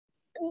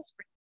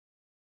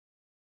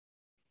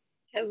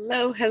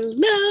Hello,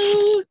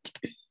 hello.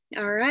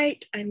 All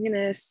right, I'm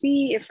gonna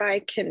see if I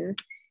can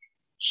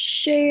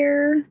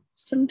share.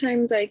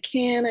 Sometimes I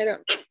can, I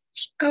don't.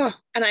 Oh,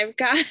 and I've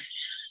got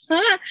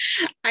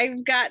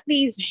I've got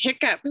these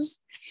hiccups.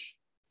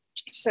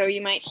 So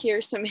you might hear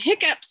some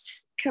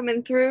hiccups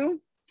coming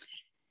through.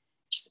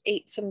 Just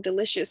ate some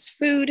delicious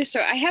food.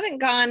 So I haven't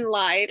gone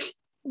live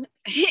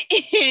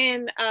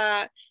in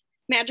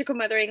Magical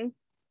Mothering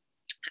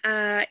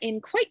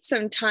in quite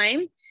some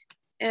time.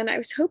 And I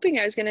was hoping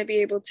I was going to be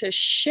able to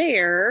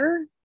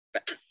share,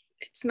 but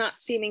it's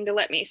not seeming to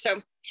let me.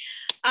 So,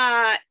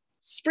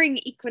 Spring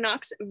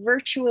Equinox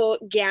virtual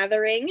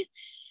gathering.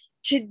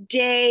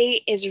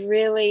 Today is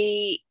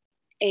really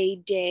a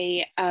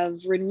day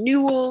of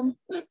renewal,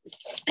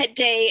 a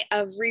day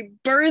of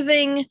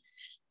rebirthing,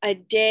 a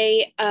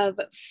day of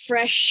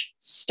fresh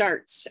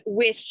starts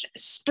with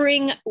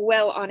spring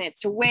well on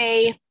its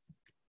way.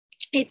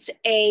 It's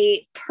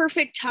a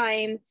perfect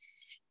time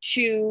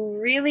to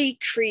really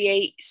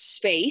create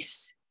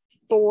space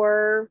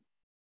for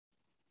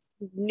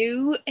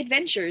new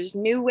adventures,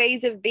 new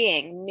ways of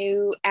being,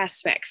 new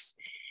aspects.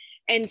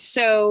 And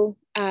so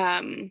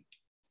let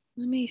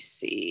me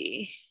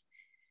see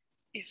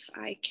if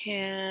I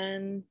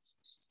can.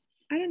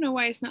 I don't know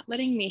why it's not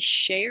letting me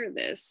share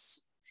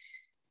this.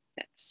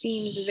 That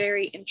seems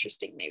very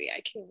interesting. Maybe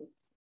I can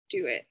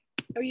do it.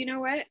 Oh, you know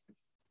what?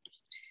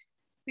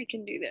 I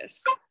can do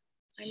this.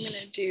 I'm going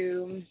to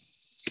do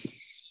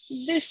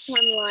this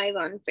one live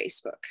on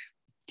Facebook.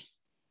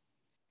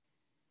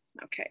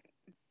 Okay.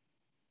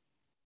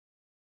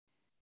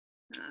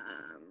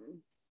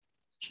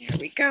 Here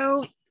we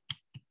go.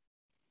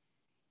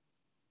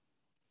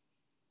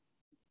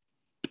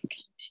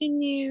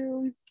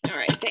 Continue. All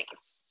right,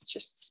 thanks.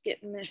 Just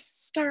getting this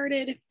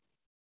started.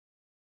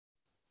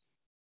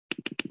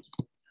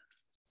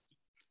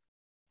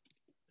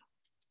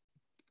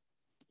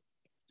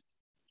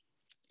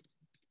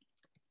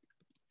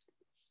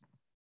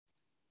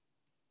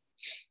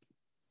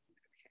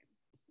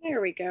 There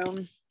we go.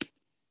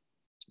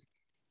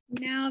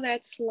 Now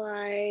that's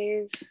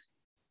live.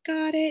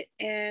 Got it.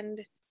 And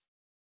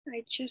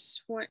I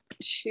just want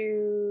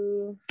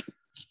to,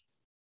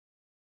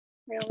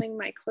 I don't think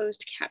my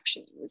closed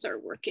captions are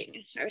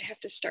working. I would have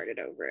to start it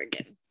over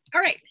again. All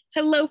right.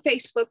 Hello,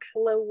 Facebook.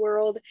 Hello,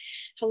 world.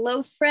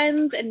 Hello,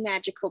 friends and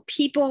magical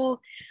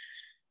people.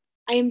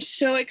 I am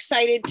so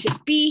excited to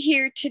be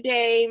here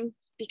today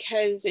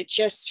because it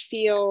just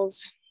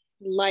feels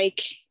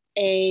like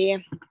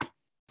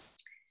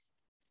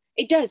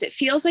it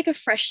feels like a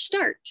fresh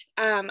start.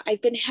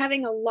 I've been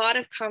having a lot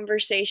of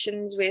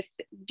conversations with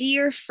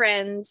dear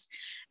friends,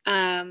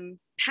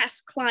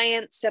 past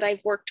clients that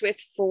I've worked with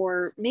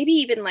for maybe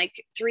even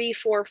like 3,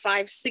 4,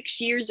 5,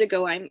 6 years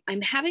ago.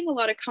 I'm having a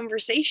lot of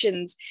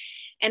conversations,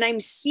 and I'm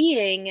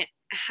seeing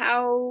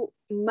how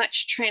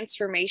much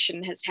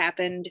transformation has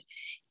happened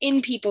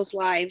in people's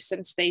lives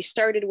since they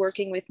started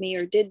working with me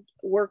or did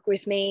work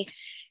with me.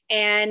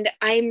 And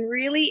I'm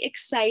really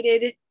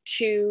excited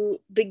to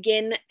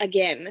begin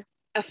again,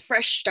 a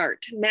fresh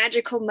start.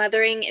 Magical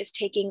Mothering is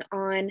taking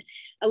on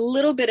a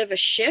little bit of a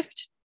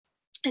shift,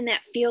 and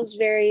that feels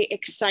very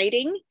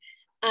exciting.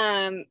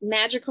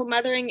 Magical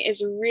Mothering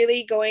is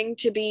really going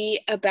to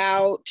be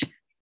about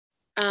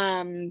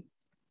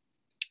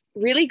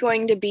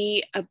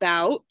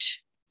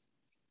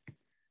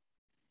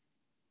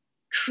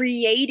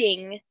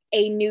creating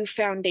a new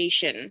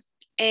foundation.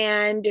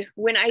 And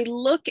when I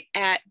look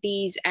at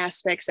these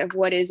aspects of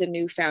what is a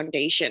new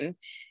foundation,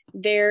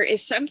 there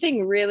is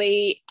something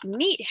really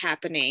neat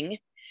happening,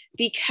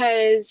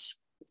 because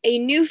a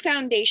new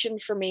foundation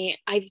for me,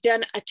 I've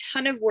done a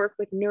ton of work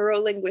with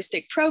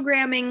neuro-linguistic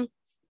programming,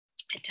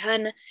 a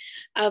ton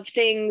of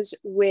things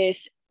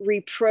with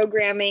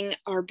reprogramming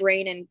our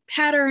brain and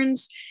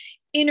patterns,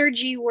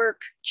 energy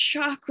work,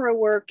 chakra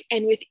work,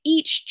 and with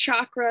each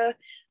chakra,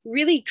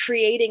 really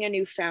creating a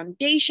new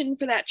foundation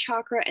for that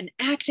chakra and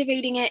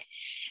activating it.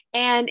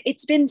 And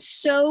it's been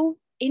so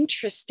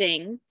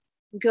interesting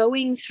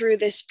going through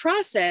this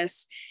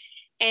process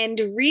and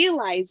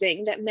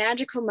realizing that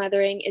Magical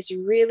Mothering is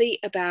really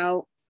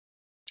about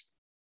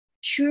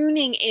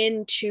tuning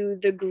into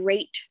the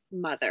Great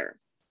Mother.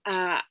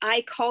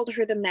 I called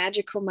her the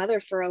Magical Mother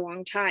for a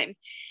long time.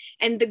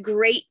 And the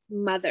Great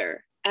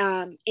Mother,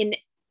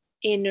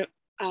 in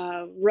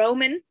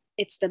Roman,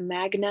 it's the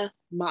Magna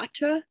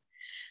Mater,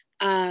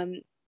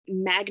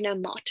 Magna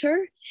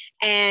Mater,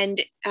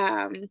 and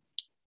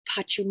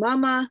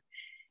Pachamama.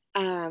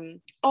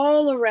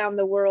 All around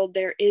the world,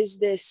 there is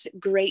this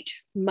Great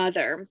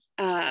Mother.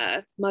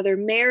 Mother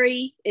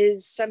Mary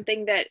is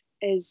something that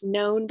is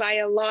known by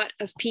a lot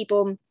of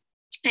people.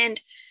 And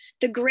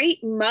the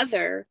Great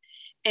Mother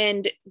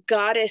and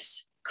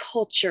goddess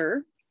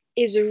culture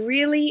is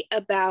really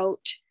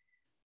about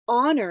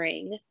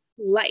honoring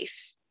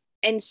life.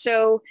 And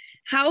so,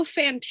 how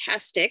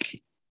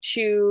fantastic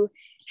to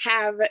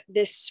have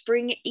this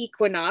spring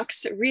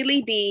equinox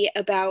really be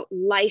about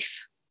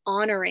life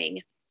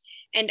honoring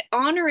and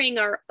honoring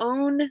our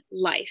own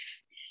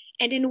life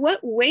And in what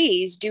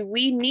ways do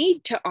we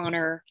need to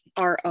honor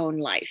our own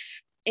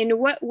life? In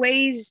what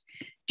ways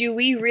do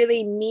we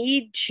really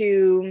need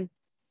to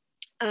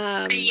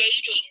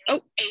creating a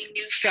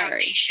new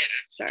foundation?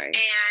 Sorry.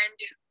 And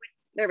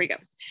there we go.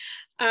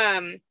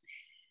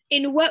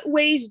 In what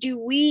ways do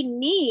we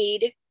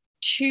need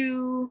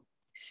to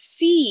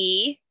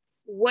see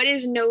what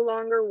is no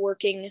longer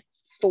working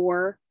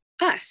for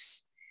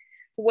us?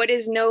 What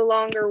is no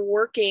longer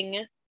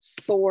working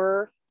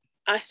for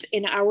us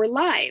in our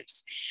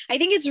lives? I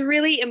think it's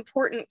really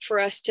important for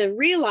us to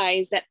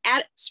realize that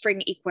at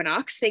spring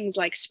equinox, things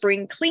like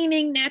spring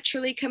cleaning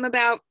naturally come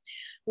about.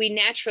 We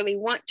naturally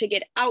want to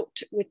get out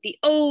with the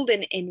old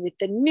and in with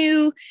the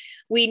new.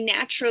 We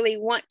naturally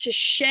want to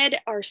shed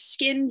our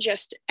skin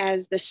just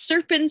as the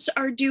serpents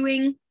are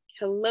doing.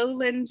 Hello,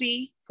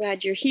 Lindsay.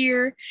 Glad you're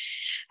here.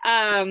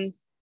 And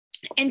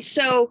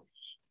so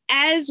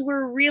as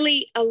we're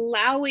really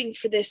allowing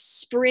for this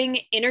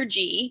spring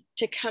energy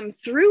to come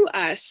through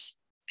us,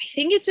 I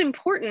think it's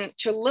important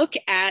to look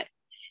at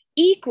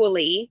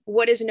equally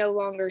what is no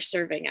longer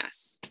serving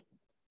us.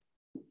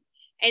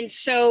 And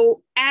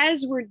so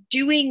as we're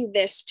doing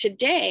this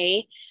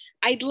today,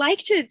 I'd like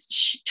to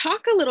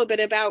talk a little bit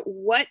about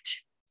what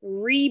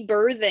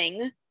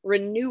rebirthing,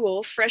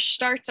 renewal, fresh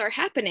starts are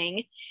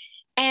happening,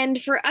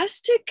 and for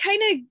us to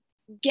kind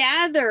of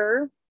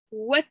gather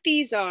what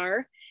these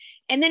are,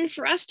 and then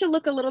for us to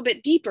look a little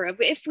bit deeper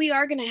of if we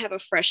are going to have a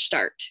fresh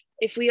start,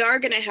 if we are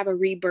going to have a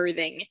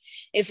rebirthing,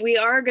 if we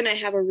are going to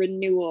have a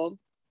renewal,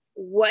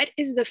 what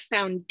is the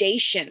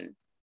foundation?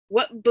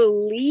 What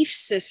belief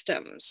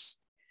systems?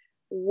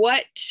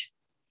 What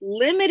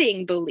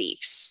limiting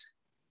beliefs?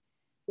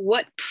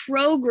 What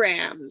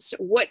programs?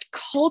 What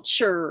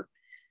culture?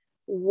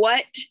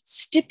 What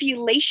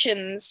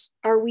stipulations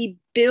are we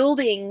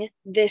building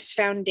this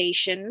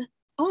foundation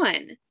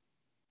on?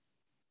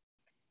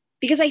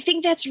 Because I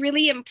think that's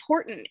really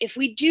important. If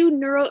we do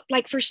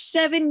like for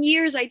 7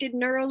 years, I did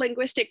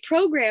neuro-linguistic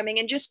programming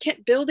and just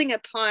kept building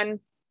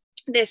upon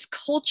this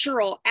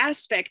cultural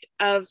aspect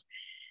of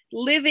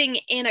living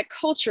in a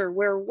culture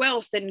where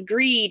wealth and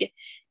greed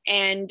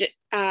and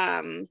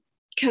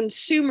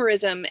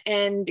consumerism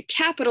and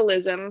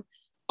capitalism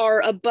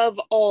are above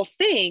all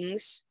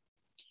things.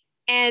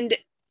 And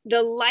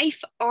the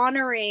life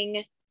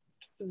honoring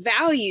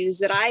values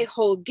that I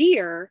hold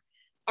dear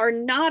are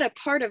not a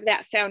part of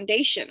that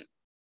foundation.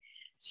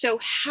 So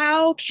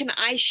how can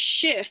I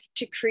shift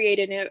to create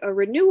a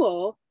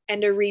renewal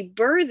and a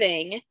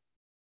rebirthing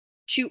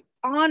to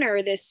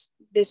honor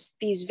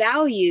these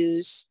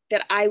values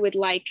that I would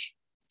like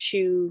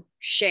to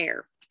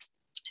share?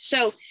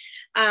 So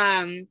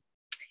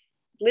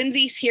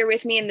Lindsay's here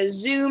with me in the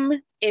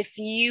Zoom. If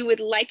you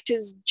would like to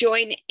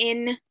join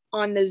in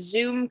on the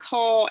Zoom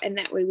call, and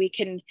that way we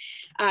can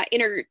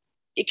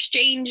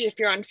exchange. If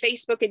you're on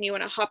Facebook and you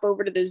want to hop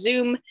over to the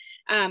Zoom,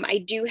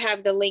 I do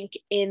have the link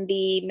in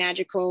the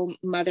Magical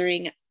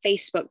Mothering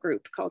Facebook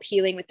group called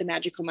Healing with the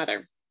Magical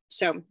Mother.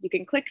 So you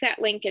can click that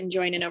link and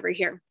join in over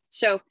here.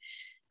 So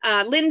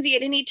Lindsay,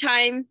 at any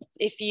time,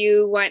 if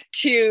you want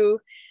to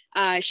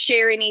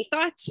share any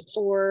thoughts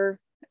or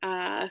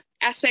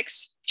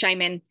aspects,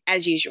 chime in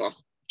as usual.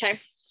 Okay.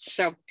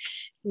 So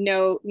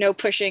no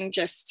pushing,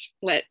 just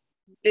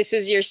this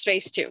is your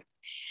space too.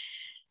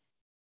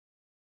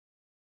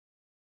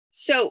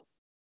 So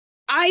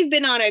I've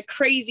been on a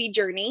crazy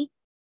journey,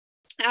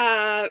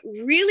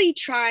 really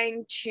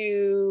trying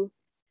to,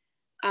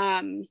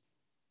 and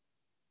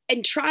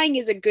trying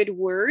is a good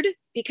word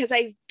because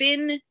I've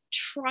been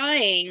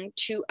trying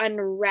to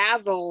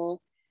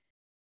unravel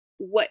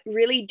what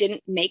really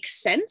didn't make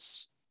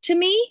sense to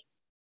me.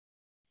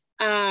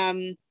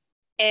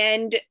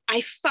 And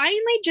I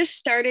finally just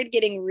started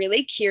getting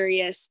really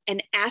curious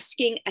and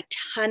asking a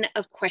ton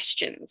of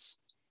questions.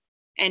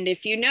 And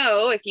if you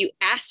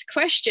ask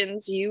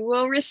questions, you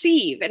will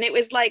receive. And it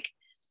was like,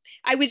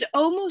 I was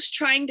almost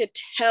trying to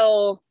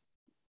tell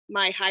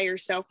my higher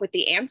self what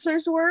the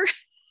answers were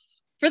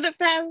for the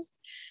past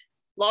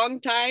long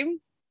time.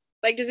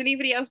 Like, does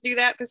anybody else do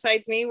that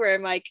besides me, where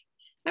I'm like,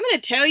 I'm going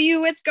to tell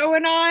you what's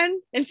going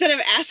on instead of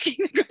asking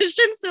the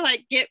questions to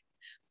like get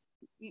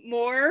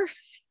more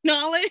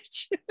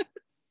knowledge?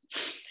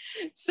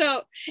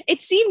 So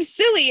it seems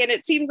silly, and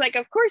it seems like,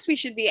 of course, we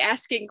should be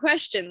asking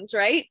questions,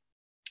 right?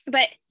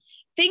 But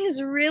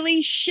things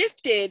really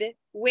shifted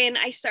when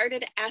I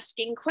started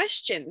asking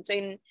questions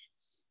and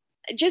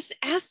just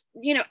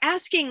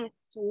asking,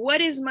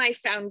 what is my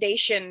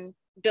foundation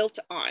built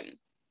on?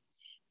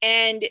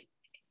 And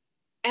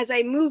as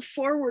I move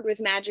forward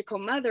with magical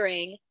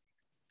mothering,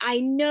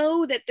 I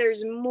know that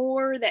there's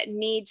more that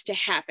needs to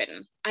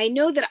happen. I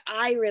know that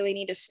I really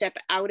need to step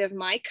out of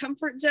my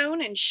comfort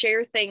zone and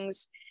share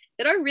things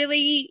that are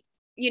really,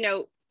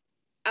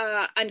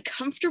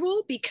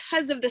 uncomfortable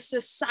because of the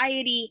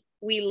society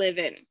we live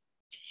in.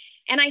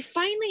 And I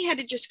finally had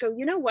to just go,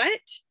 you know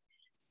what?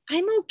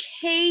 I'm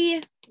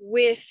okay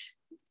with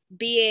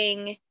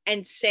being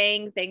and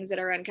saying things that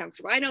are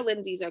uncomfortable. I know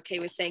Lindsay's okay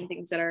with saying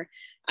things that are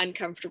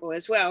uncomfortable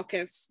as well,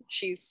 because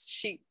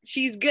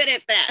she's good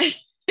at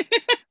that.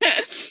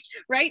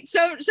 Right?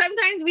 So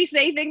sometimes we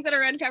say things that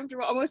are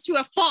uncomfortable almost to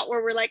a fault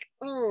where we're like,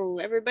 oh,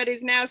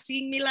 everybody's now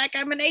seeing me like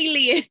I'm an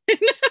alien.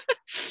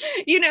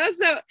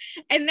 So,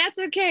 and that's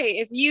okay.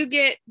 If you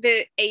get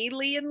the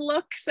alien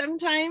look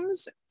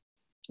sometimes,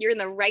 you're in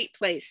the right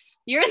place.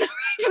 You're in the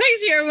right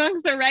place. You're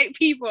amongst the right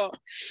people.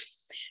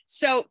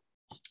 So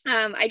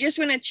I just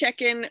want to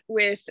check in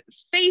with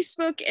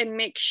Facebook and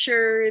make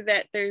sure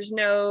that there's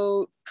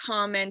no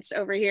comments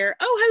over here.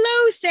 Oh,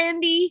 hello,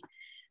 Sandy.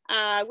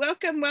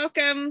 Welcome,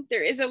 welcome.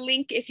 There is a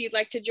link if you'd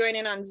like to join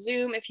in on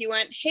Zoom if you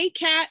want. Hey,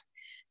 Kat.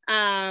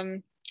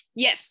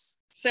 Yes.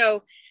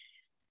 So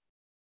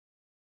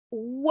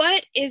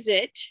what is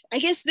it? I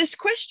guess this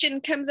question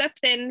comes up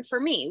then for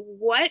me.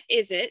 What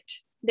is it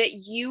that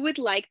you would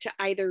like to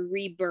either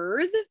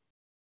rebirth,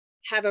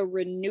 have a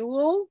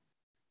renewal,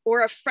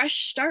 or a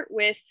fresh start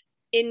with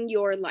in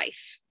your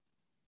life?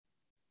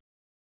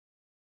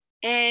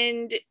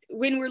 And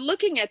when we're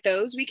looking at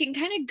those, we can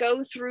kind of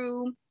go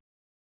through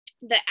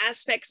the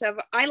aspects of,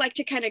 I like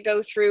to kind of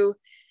go through,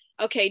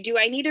 okay, do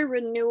I need a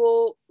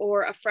renewal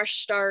or a fresh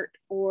start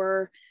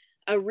or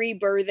a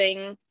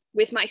rebirthing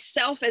with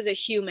myself as a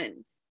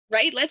human,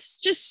 right? Let's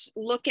just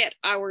look at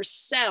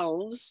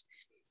ourselves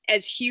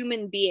as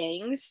human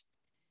beings.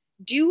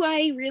 Do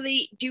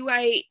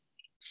I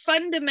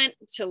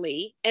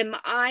fundamentally, am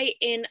I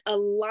in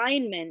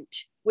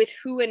alignment with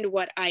who and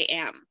what I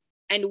am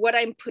and what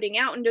I'm putting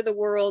out into the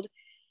world?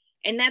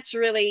 And that's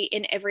really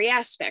in every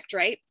aspect,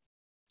 right?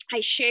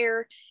 I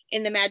share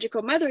in the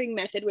magical mothering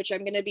method, which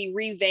I'm going to be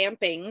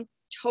revamping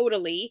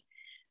totally.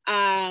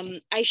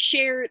 I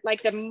share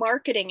like the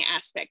marketing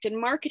aspect, and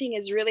marketing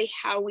is really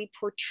how we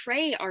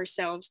portray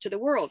ourselves to the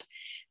world.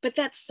 But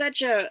that's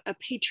such a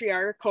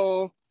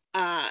patriarchal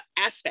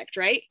aspect,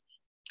 right?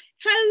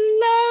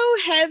 Hello,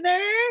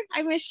 Heather.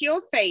 I miss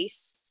your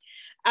face.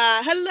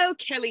 Hello,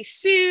 Kelly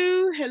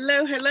Sue.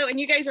 Hello, hello. And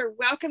you guys are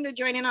welcome to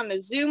join in on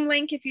the Zoom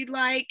link if you'd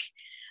like.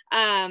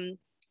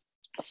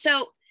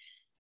 So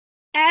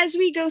as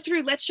we go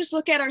through, let's just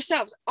look at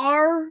ourselves.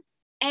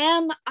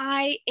 Am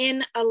I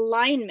in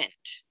alignment?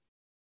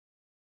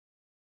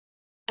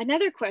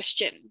 Another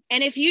question.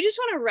 And if you just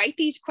want to write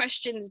these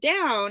questions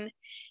down,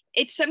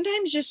 it's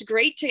sometimes just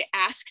great to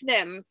ask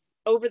them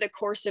over the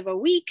course of a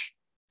week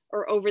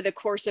or over the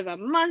course of a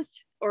month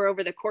or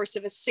over the course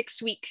of a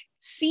 6-week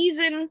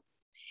season,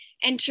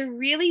 and to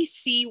really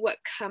see what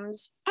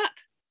comes up.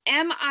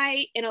 Am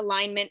I in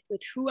alignment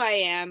with who I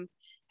am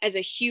as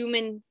a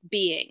human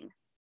being?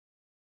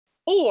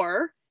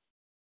 Or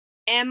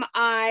am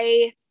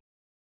I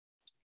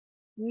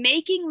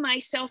making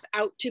myself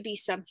out to be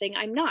something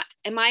I'm not?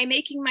 Am I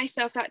making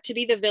myself out to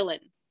be the villain?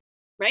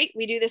 Right?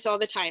 We do this all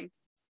the time.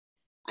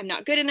 I'm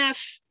not good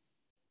enough.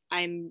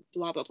 I'm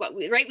blah, blah, blah,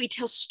 right? We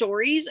tell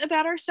stories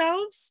about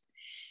ourselves.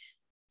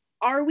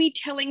 Are we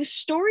telling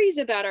stories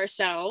about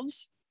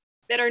ourselves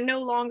that are no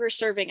longer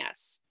serving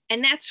us?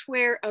 And that's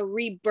where a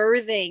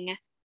rebirthing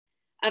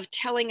of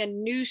telling a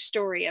new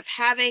story, of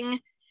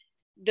having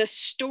the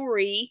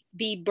story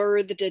be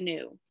birthed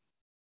anew.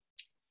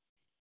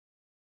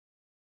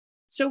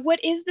 So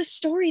what is the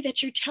story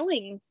that you're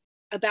telling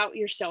about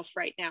yourself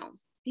right now?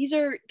 These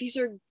are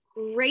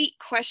great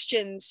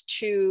questions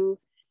to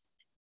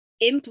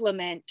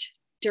implement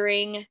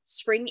during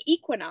spring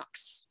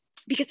equinox,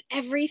 because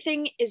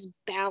everything is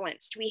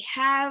balanced. We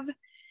have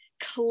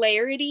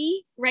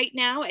clarity right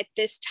now at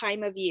this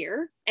time of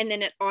year, and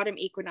then at autumn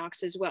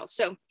equinox as well.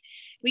 So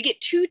we get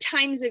 2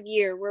 times of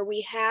year where we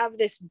have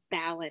this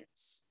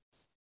balance,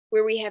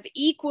 where we have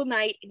equal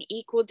night and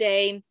equal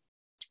day.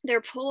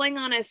 They're pulling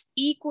on us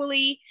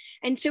equally.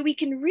 And so we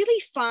can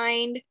really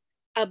find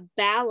a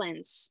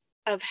balance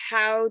of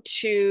how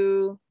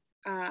to,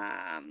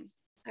 I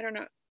don't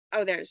know.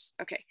 Oh,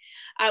 okay.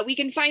 We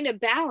can find a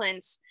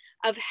balance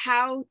of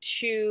how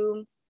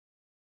to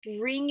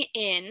bring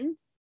in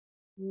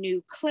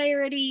new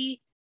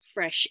clarity,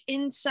 fresh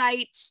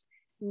insights,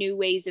 new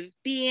ways of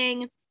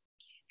being.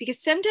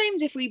 Because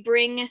sometimes if we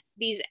bring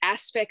these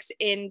aspects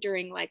in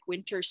during like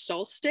winter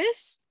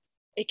solstice,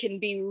 it can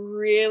be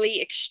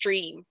really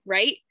extreme,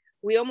 right?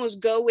 We almost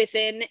go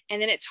within,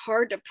 and then it's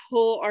hard to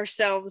pull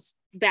ourselves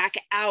back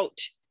out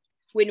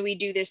when we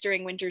do this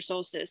during winter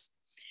solstice.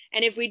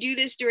 And if we do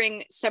this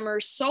during summer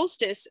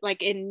solstice,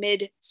 like in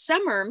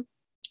mid-summer,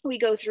 we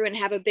go through and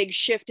have a big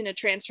shift and a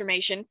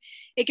transformation.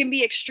 It can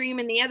be extreme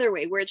in the other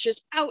way, where it's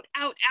just out,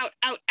 out, out,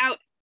 out, out,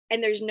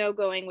 and there's no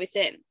going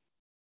within.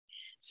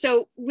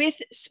 So with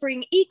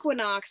spring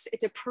equinox,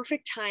 it's a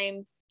perfect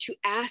time to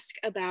ask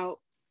about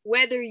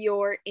whether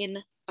you're in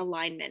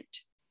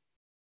alignment.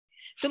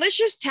 So let's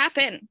just tap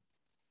in.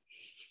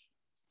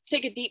 Let's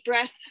take a deep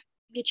breath.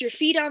 Get your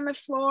feet on the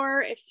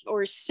floor,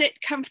 or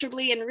sit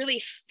comfortably and really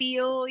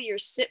feel your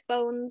sit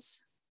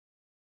bones.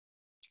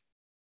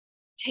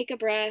 Take a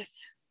breath.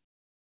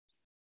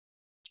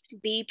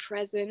 Be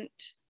present.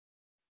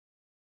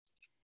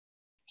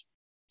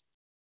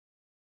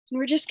 And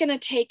we're just going to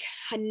take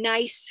a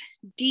nice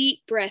deep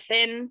breath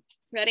in.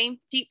 Ready?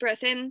 Deep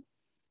breath in.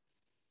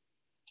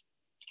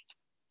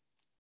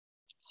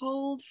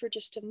 Hold for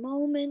just a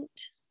moment.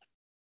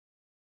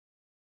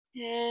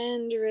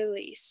 And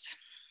release.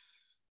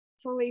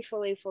 Fully,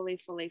 fully, fully,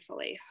 fully,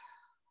 fully.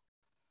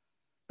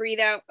 Breathe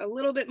out a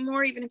little bit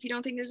more, even if you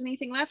don't think there's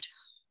anything left.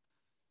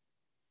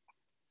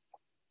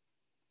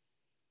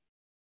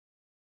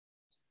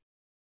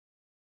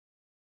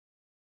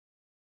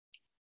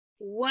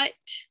 What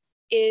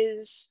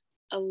is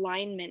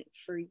alignment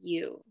for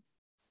you?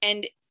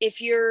 And if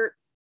your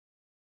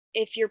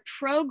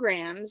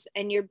programs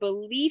and your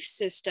belief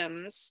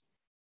systems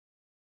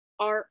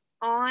are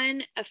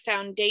on a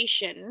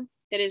foundation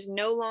that is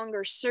no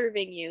longer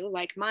serving you,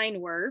 like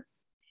mine were,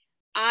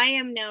 I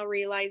am now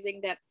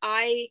realizing that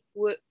I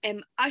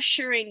am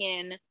ushering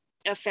in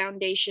a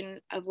foundation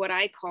of what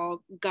I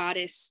call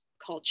goddess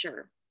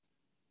culture.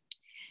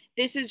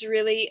 This is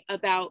really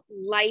about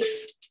life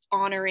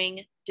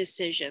honoring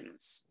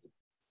decisions.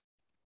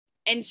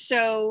 And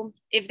so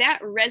if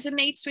that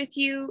resonates with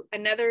you,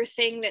 another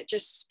thing that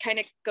just kind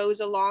of goes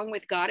along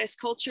with goddess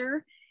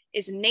culture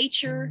is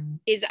nature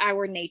is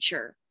our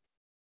nature.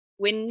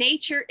 When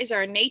nature is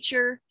our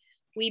nature,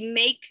 we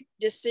make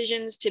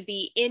decisions to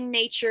be in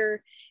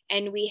nature,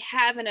 and we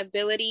have an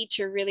ability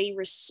to really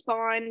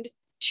respond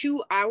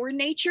to our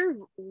nature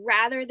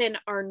rather than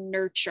our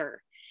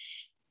nurture.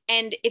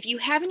 And if you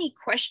have any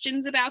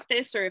questions about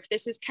this, or if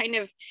this is kind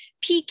of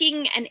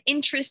piquing an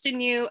interest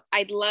in you,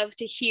 I'd love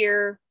to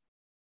hear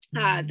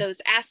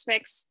those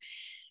aspects.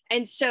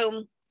 And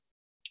so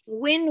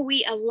when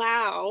we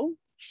allow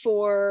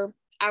for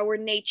our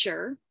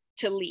nature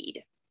to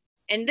lead,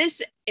 and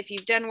this, if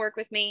you've done work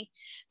with me,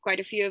 quite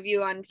a few of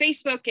you on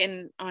Facebook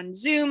and on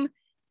Zoom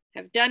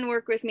have done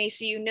work with me,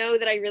 so you know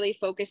that I really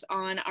focus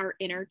on our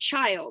inner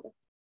child.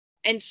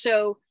 And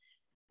so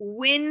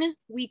when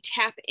we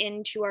tap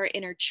into our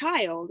inner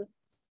child,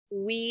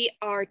 we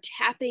are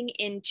tapping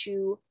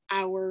into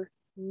our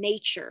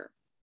nature.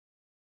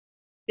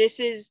 This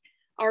is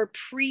our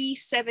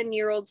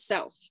pre-7-year-old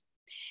self.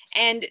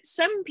 And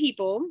some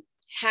people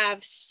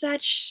have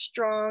such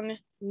strong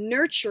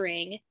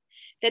nurturing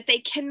that they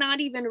cannot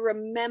even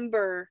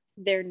remember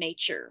their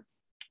nature,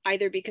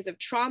 either because of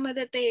trauma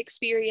that they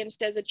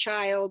experienced as a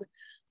child,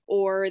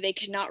 or they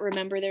cannot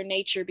remember their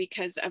nature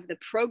because of the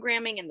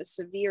programming and the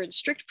severe and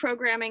strict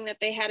programming that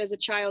they had as a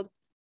child.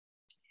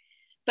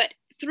 But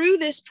through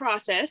this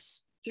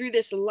process, through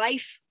this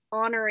life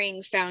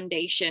honoring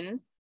foundation,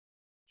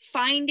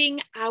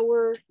 finding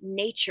our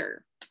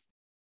nature.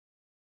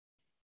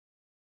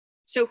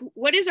 So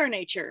what is our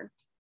nature?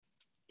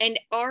 And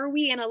are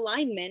we in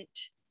alignment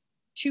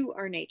to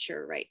our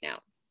nature right now?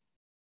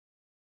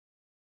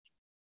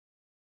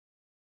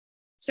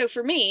 So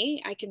for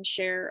me, I can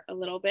share a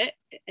little bit.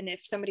 And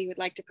if somebody would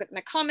like to put in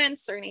the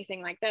comments or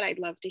anything like that, I'd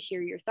love to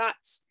hear your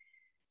thoughts.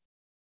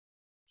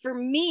 For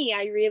me,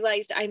 I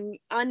realized I'm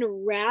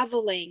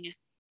unraveling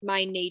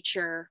my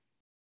nature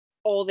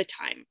all the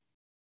time.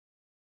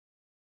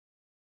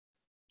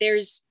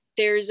 There's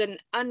an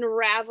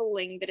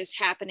unraveling that is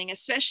happening,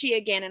 especially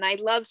again, and I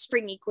love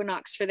spring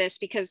equinox for this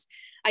because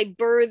I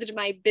birthed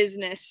my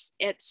business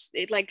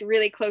like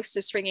really close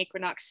to spring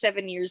equinox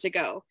 7 years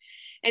ago.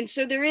 And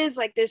so there is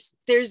like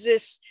there's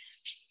this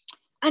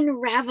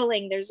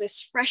unraveling, there's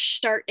this fresh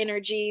start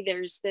energy,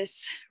 there's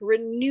this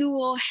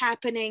renewal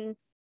happening.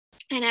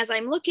 And as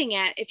I'm looking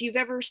at, if you've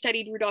ever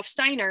studied Rudolf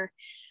Steiner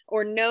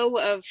or know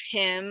of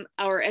him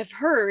or have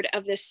heard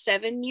of the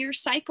 7-year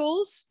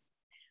cycles,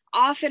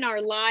 often our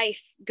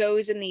life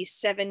goes in these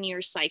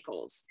 7-year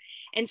cycles.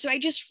 And so I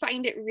just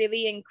find it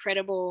really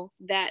incredible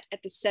that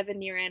at the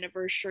 7-year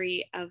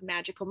anniversary of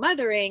Magical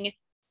Mothering,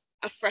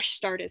 a fresh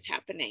start is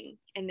happening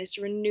and this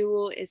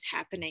renewal is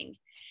happening.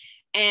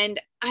 And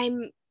I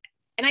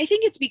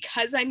think it's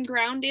because I'm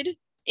grounded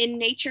in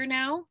nature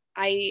now.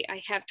 I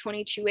have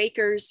 22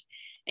 acres,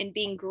 and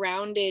being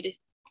grounded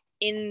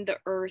in the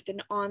earth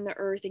and on the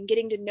earth and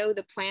getting to know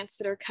the plants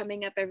that are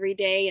coming up every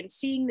day and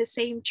seeing the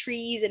same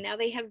trees and now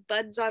they have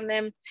buds on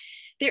them.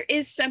 There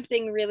is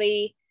something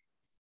really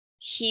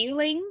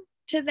healing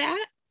to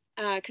that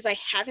because I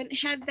haven't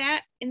had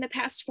that in the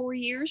past 4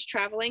 years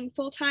traveling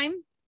full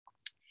time.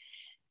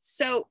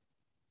 So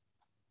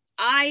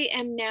I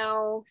am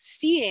now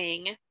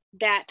seeing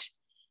that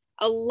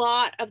a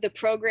lot of the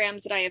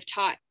programs that I have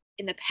taught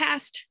in the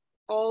past,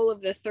 all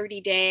of the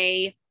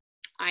 30-day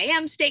I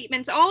am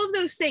statements, all of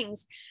those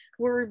things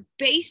were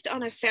based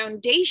on a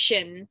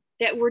foundation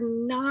that were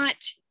not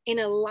in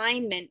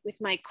alignment with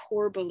my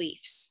core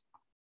beliefs.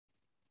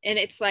 And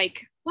it's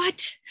like,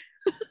 what?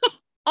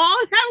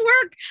 All that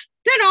work,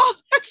 did all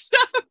that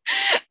stuff.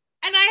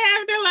 And I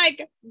have to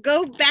like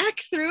go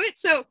back through it.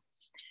 So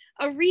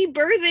a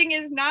rebirthing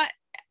is not,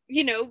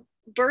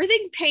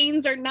 birthing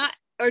pains are not,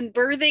 or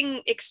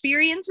birthing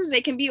experiences,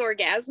 they can be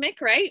orgasmic,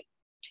 right?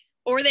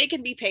 Or they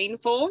can be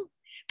painful.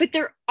 But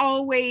they're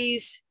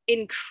always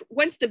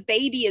once the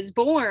baby is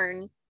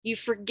born, you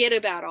forget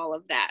about all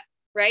of that,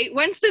 right?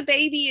 Once the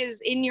baby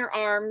is in your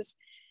arms,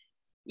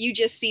 you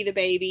just see the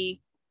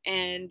baby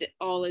and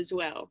all is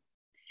well.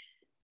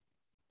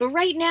 But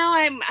right now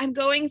I'm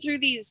going through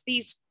these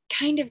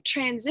kind of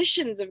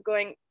transitions of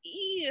going,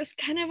 it's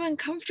kind of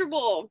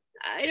uncomfortable.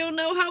 I don't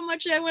know how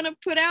much I want to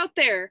put out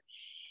there.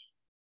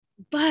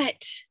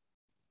 But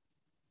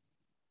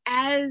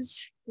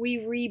as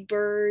we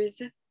rebirth,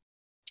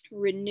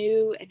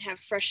 renew, and have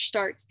fresh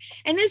starts,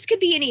 and this could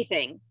be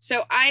anything.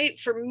 So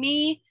for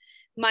me,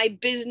 my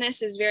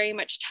business is very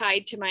much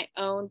tied to my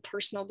own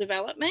personal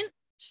development.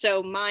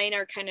 So mine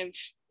are kind of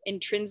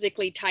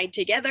intrinsically tied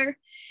together.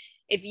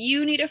 If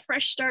you need a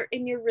fresh start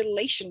in your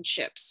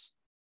relationships,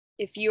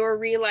 if you're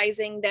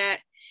realizing that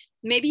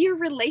maybe your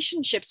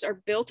relationships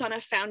are built on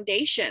a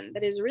foundation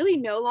that is really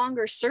no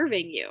longer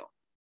serving you,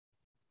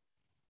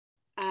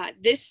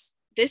 this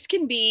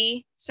can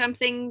be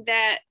something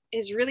that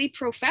is really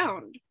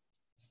profound.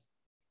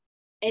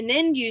 And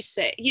then you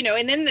say,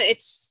 and then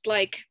it's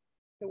like,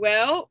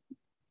 well,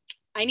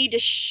 I need to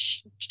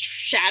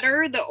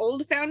shatter the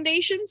old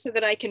foundation so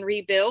that I can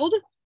rebuild.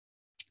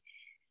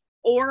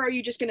 Or are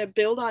you just going to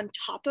build on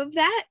top of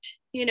that,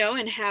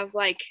 and have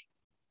like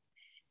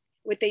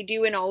what they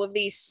do in all of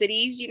these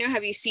cities?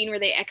 Have you seen where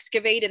they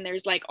excavate and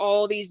there's like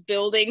all these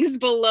buildings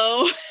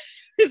below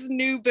this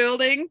new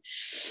building?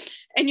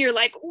 And you're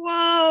like,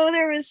 whoa,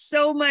 there was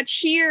so much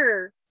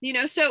here,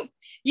 so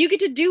you get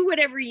to do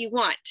whatever you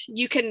want.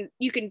 You can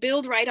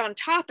build right on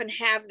top and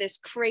have this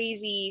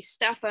crazy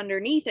stuff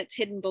underneath that's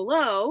hidden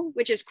below,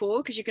 which is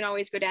cool because you can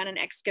always go down and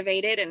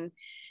excavate it and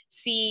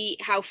see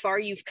how far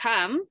you've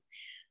come.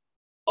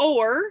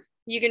 Or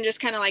you can just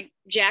kind of like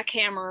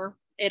jackhammer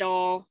it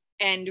all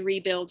and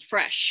rebuild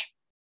fresh.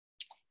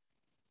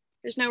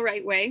 There's no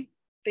right way.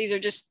 These are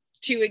just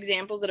two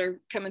examples that are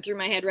coming through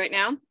my head right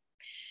now.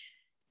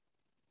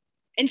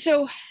 And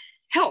so,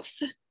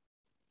 health.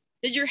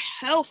 Did your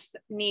health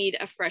need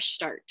a fresh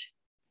start?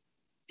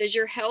 Does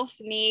your health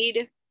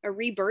need a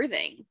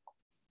rebirthing?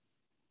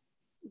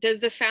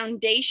 Does the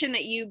foundation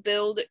that you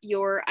build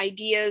your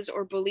ideas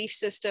or belief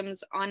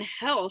systems on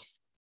health,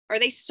 are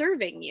they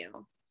serving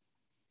you?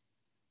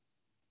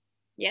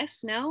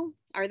 Yes, no?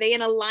 Are they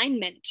in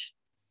alignment,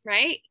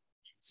 right?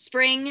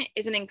 Spring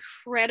is an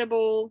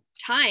incredible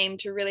time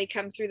to really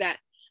come through that.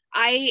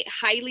 I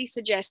highly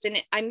suggest, and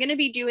I'm going to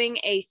be doing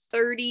a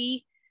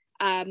 30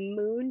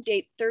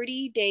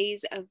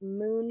 days of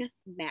moon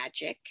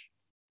magic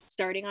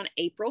starting on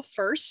April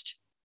 1st.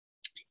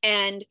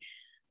 And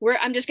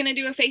I'm just going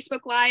to do a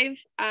Facebook Live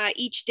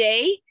each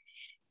day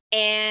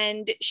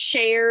and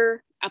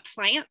share a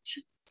plant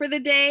for the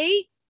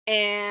day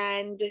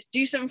and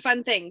do some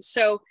fun things.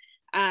 So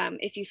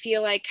if you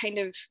feel like kind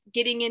of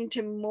getting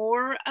into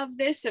more of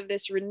this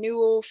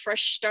renewal,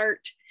 fresh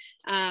start,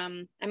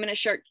 I'm going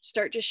to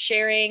start just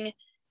sharing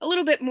a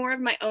little bit more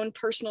of my own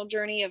personal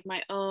journey, of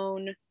my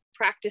own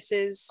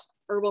practices,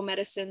 herbal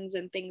medicines,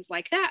 and things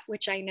like that,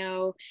 which I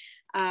know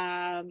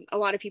a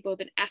lot of people have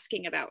been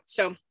asking about.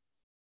 So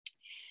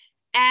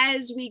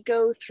as we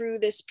go through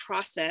this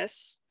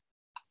process,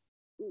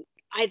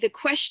 the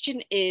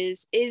question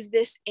is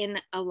this in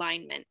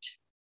alignment?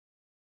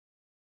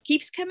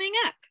 Keeps coming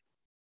up.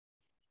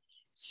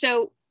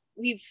 So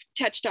we've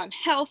touched on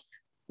health,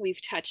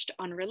 we've touched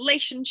on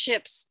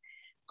relationships,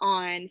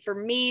 for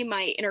me,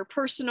 my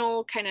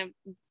interpersonal kind of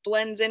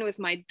blends in with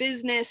my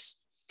business.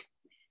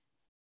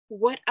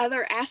 What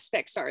other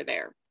aspects are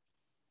there?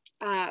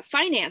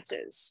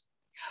 Finances.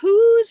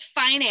 Whose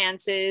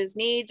finances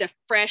needs a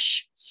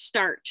fresh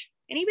start?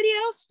 Anybody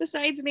else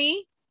besides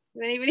me?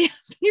 Does anybody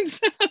else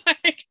needs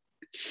a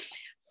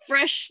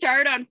fresh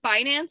start on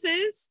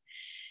finances?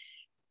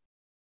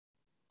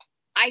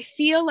 I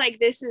feel like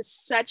this is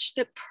such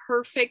the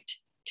perfect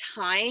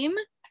time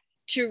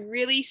to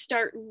really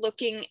start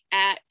looking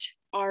at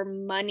our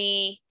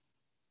money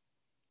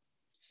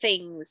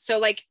things. So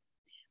like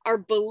our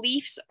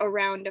beliefs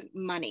around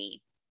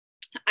money.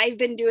 I've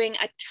been doing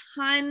a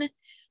ton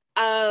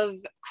of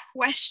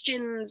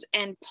questions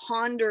and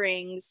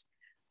ponderings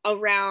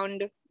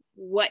around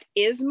what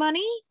is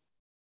money?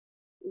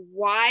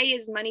 Why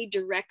is money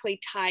directly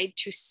tied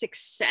to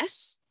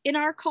success in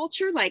our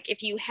culture? Like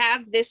if you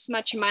have this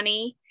much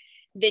money,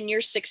 then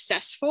you're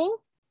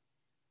successful,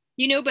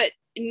 but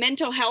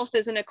mental health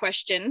isn't a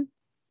question.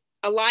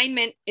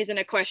 Alignment isn't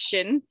a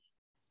question.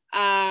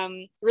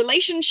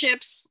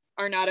 Relationships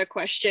are not a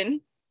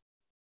question.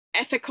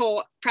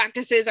 Ethical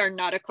practices are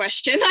not a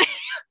question.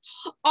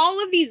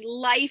 All of these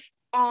life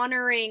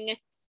honoring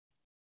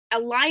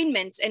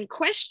alignments and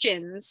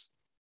questions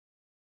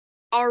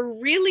are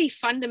really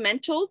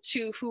fundamental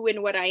to who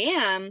and what I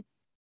am.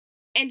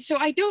 And so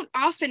I don't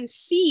often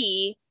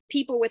see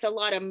people with a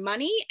lot of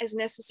money as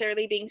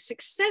necessarily being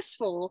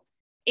successful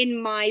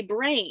in my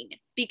brain,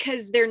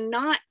 because they're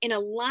not in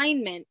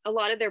alignment. A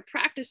lot of their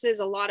practices,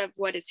 a lot of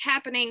what is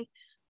happening,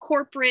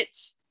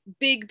 corporates,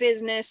 big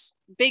business,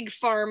 big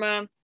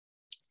pharma,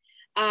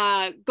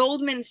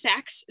 Goldman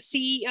Sachs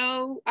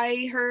CEO,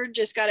 I heard,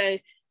 just got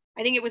I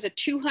think it was a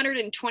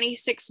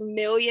 $226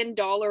 million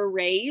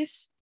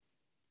raise.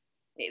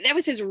 That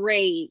was his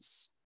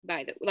raise,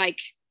 by the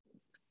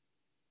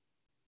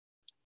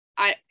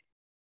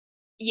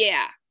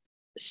yeah.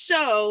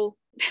 So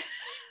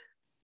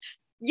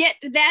yet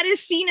that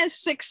is seen as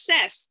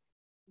success.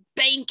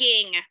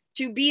 Banking,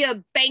 to be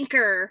a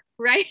banker,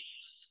 right?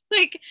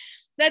 Like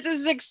that's a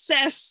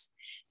success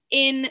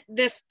in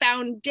the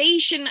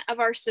foundation of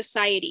our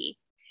society.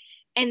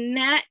 And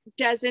that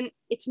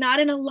it's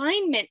not in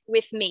alignment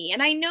with me.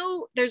 And I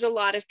know there's a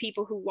lot of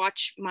people who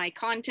watch my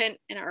content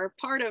and are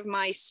part of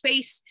my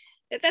space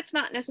that's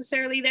not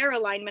necessarily their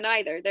alignment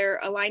either. Their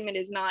alignment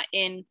is not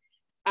in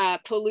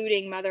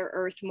polluting Mother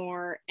Earth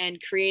more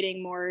and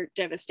creating more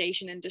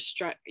devastation and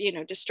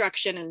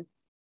destruction and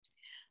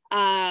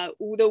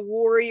the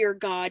warrior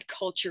god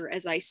culture,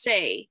 as I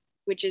say,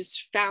 which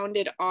is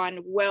founded on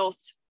wealth,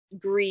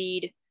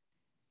 greed,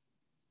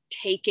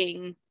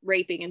 taking,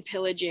 raping, and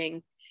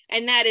pillaging.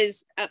 And that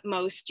is at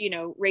most,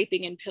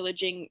 raping and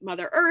pillaging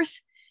Mother Earth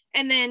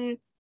and then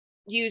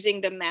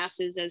using the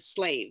masses as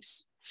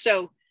slaves.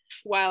 So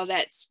while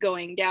that's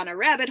going down a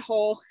rabbit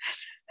hole,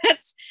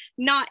 that's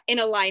not in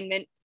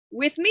alignment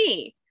with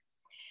me.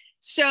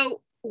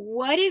 So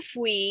what if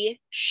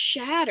we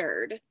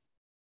shattered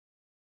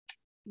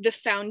the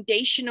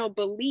foundational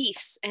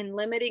beliefs and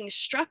limiting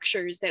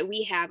structures that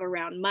we have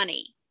around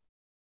money?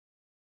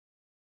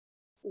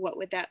 What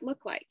would that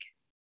look like?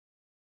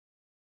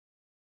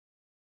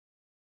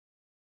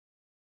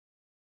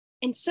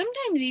 And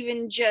sometimes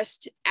even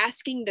just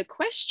asking the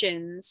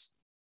questions,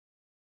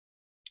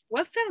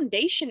 what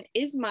foundation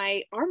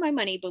are my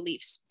money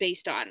beliefs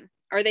based on?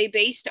 Are they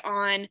based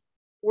on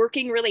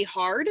working really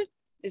hard?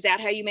 Is that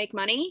how you make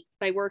money?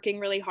 By working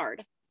really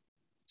hard?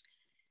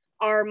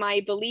 Are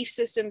my belief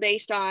system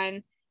based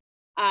on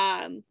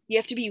you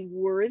have to be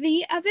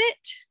worthy of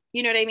it?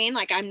 You know what I mean?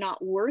 Like, I'm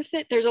not worth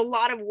it. There's a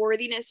lot of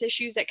worthiness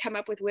issues that come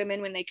up with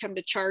women when they come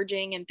to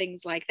charging and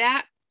things like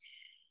that.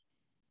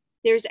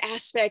 There's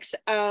aspects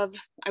of,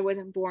 I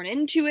wasn't born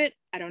into it.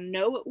 I don't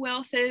know what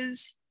wealth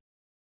is.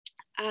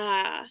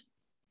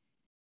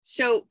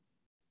 So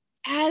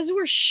as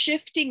we're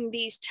shifting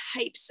these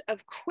types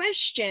of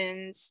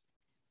questions,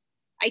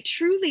 I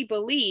truly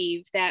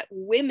believe that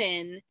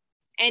women,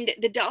 and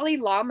the Dalai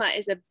Lama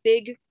is a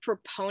big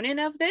proponent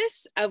of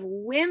this, of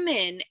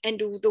women and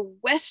the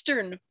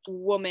Western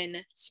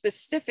woman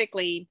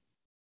specifically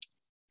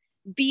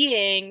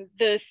being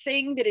the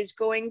thing that is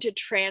going to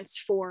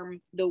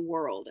transform the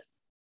world.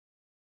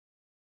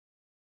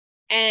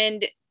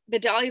 And the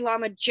Dalai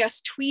Lama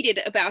just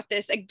tweeted about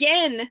this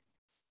again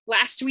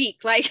last week.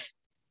 Like,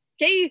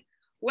 okay,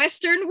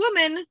 Western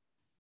woman,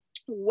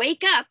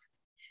 wake up.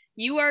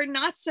 You are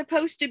not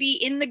supposed to be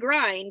in the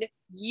grind.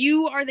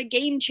 You are the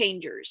game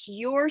changers.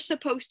 You're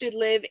supposed to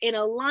live in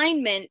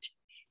alignment,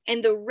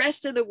 and the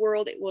rest of the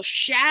world, it will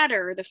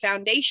shatter the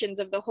foundations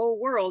of the whole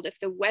world if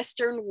the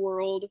Western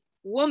world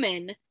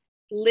woman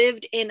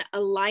lived in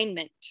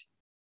alignment.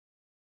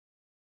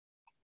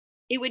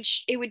 It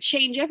would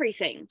change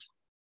everything.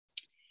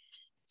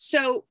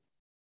 So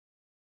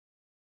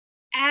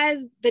as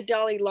the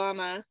Dalai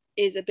Lama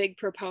is a big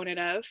proponent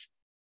of,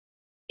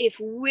 if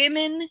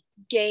women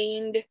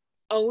gained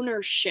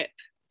ownership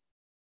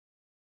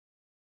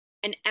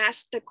and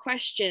asked the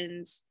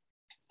questions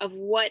of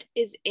what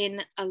is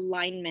in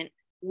alignment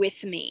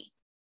with me,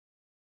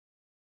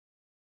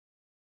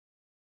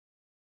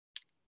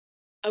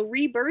 a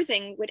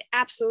rebirthing would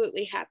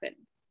absolutely happen.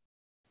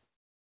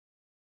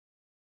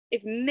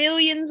 If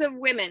millions of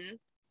women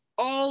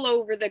all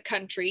over the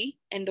country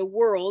and the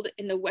world,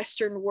 in the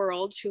Western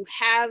world, who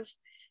have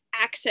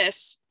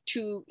access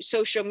to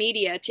social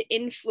media to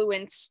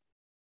influence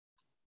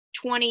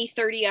 20,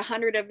 30,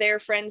 100 of their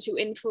friends, who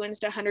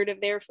influenced 100 of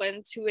their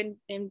friends, who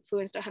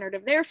influenced 100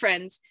 of their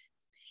friends,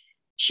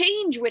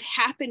 change would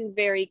happen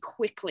very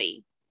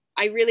quickly.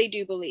 I really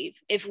do believe.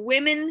 If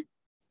women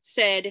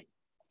said,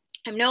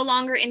 I'm no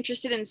longer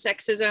interested in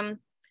sexism,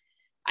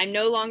 I'm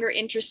no longer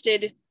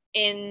interested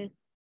in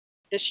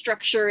the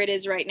structure it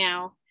is right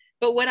now,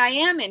 but what I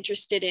am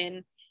interested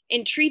in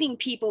treating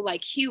people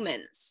like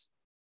humans.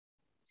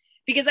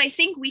 Because I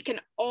think we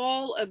can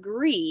all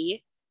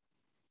agree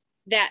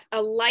that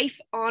a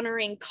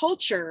life-honoring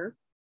culture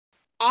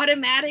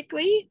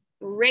automatically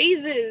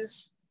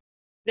raises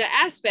the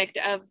aspect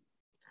of,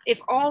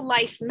 if all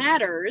life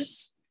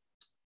matters,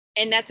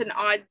 and that's an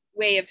odd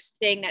way of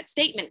saying that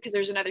statement because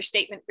there's another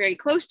statement very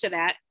close to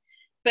that,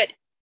 but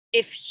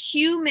if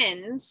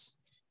humans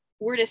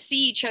were to see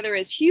each other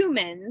as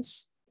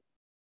humans,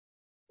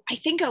 I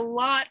think a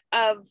lot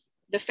of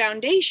the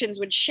foundations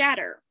would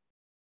shatter.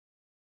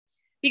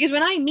 Because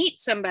when I meet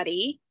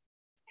somebody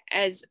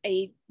as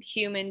a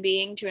human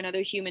being to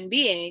another human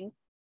being,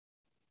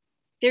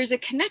 there's a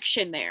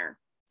connection there.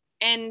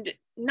 And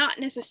not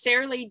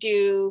necessarily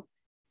do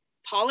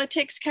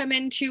politics come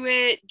into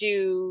it,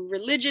 do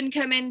religion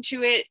come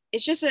into it.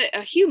 It's just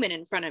a human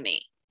in front of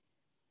me.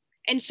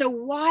 And so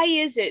why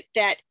is it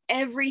that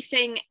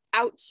everything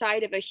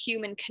outside of a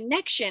human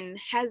connection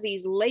has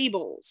these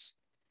labels?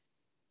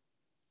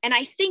 And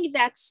I think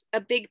that's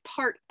a big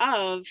part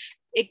of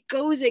it,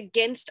 goes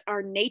against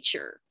our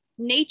nature.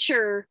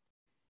 Nature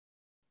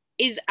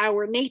is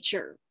our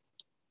nature.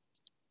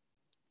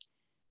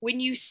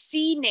 When you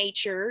see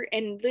nature,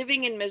 and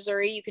living in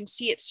Missouri, you can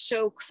see it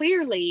so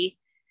clearly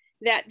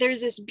that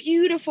there's this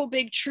beautiful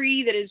big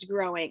tree that is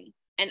growing,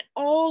 and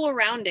all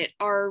around it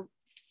are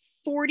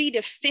 40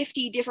 to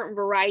 50 different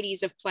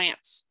varieties of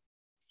plants.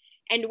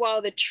 And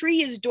while the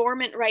tree is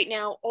dormant right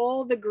now,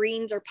 all the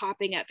greens are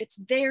popping up. It's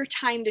their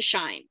time to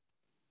shine.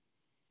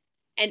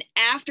 And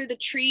after the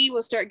tree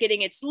will start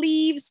getting its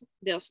leaves,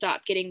 they'll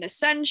stop getting the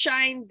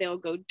sunshine, they'll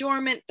go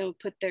dormant, they'll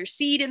put their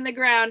seed in the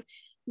ground.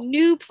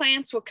 New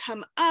plants will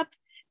come up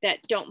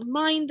that don't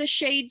mind the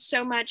shade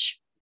so much.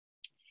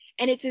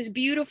 And it's this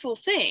beautiful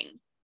thing.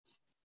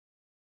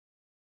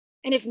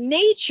 And if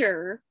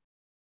nature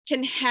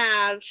can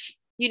have,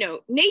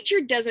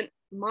 nature doesn't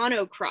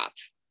monocrop,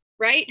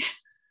 right?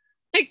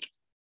 Like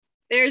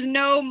there's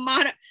no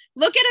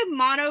look at a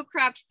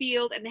monocrop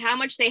field and how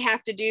much they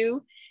have to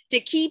do to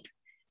keep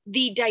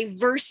the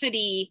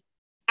diversity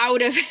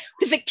out of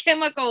with the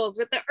chemicals,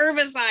 with the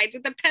herbicides,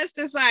 with the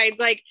pesticides.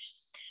 Like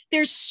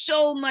there's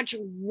so much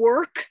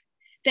work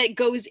that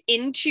goes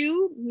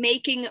into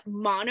making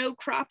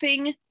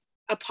monocropping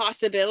a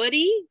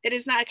possibility that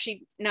is not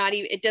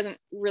even, it doesn't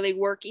really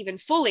work even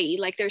fully.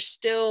 Like there's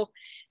still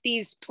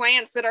these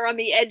plants that are on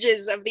the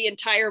edges of the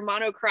entire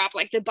monocrop,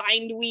 like the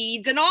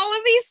bindweeds and all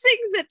of these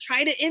things that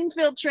try to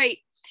infiltrate,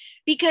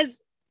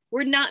 because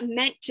we're not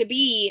meant to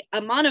be a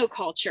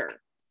monoculture.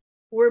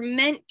 We're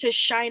meant to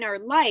shine our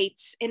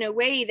lights in a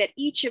way that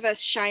each of us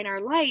shine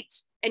our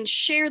lights and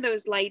share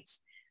those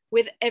lights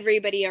with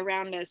everybody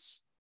around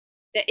us.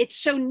 That it's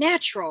so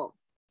natural.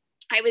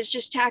 I was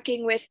just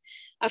talking with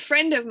a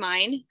friend of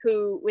mine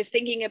who was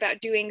thinking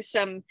about doing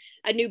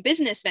a new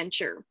business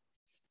venture.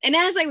 And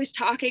as I was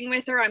talking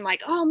with her, I'm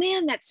like, oh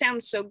man, that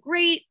sounds so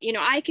great.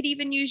 I could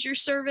even use your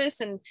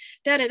service and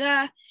da da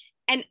da.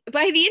 And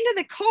by the end of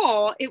the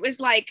call, it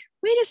was like,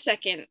 wait a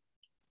second.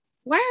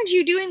 Why aren't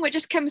you doing what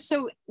just comes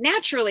so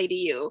naturally to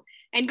you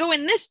and go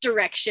in this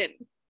direction?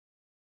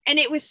 And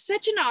it was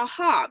such an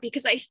aha,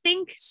 because I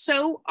think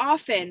so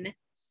often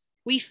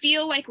we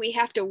feel like we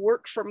have to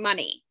work for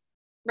money,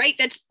 right?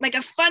 That's like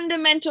a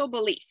fundamental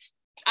belief.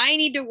 I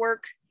need to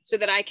work so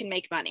that I can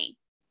make money.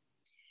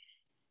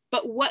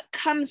 But what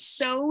comes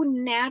so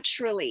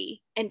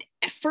naturally and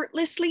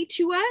effortlessly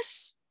to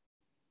us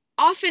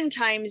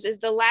oftentimes is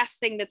the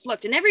last thing that's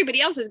looked. And everybody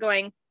else is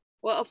going,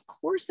 well, of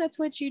course that's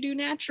what you do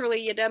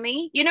naturally, you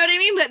dummy. You know what I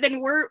mean? But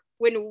then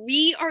when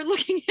we are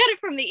looking at it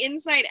from the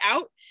inside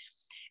out,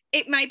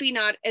 it might be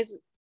not as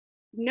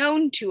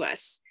known to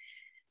us.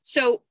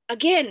 So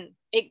again,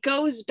 it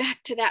goes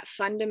back to that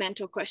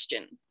fundamental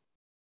question.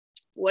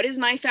 What is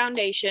my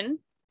foundation?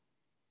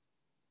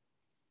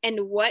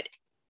 And what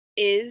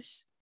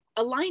is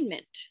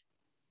alignment?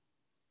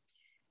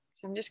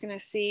 So I'm just going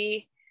to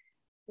see,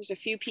 there's a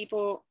few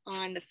people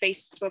on the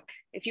Facebook.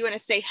 If you want to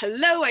say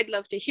hello, I'd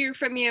love to hear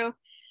from you.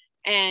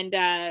 And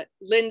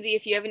Lindsay,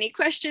 if you have any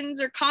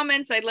questions or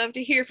comments, I'd love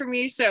to hear from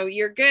you. So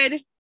you're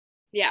good.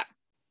 Yeah.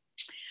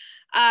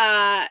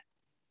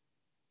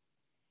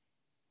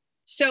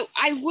 So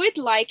I would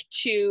like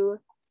to,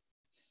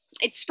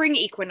 it's spring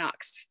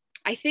equinox.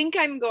 I think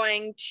I'm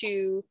going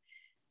to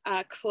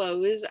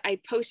close. I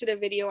posted a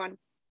video on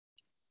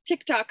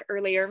TikTok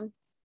earlier,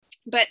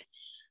 but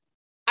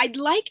I'd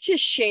like to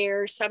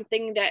share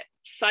something that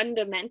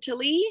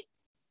fundamentally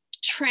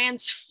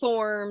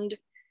transformed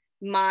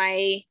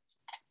my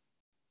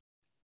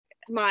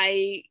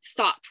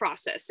thought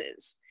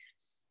processes.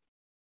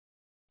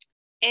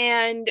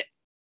 And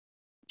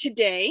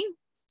today,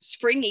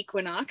 spring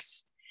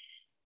equinox,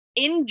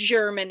 in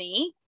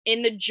Germany,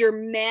 in the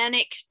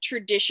Germanic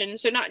tradition,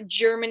 so not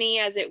Germany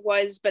as it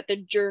was, but the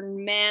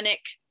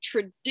Germanic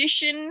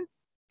tradition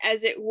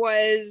as it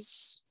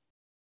was,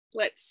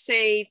 let's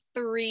say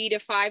 3,000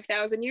 to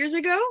 5,000 years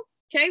ago,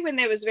 okay, when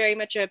there was very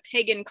much a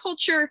pagan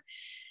culture,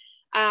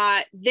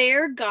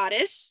 their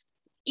goddess,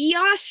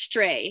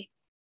 Eostre,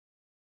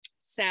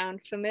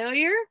 sound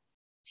familiar?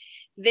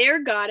 Their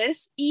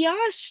goddess,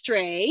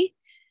 Eostre,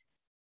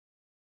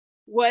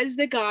 was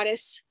the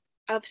goddess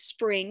of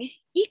spring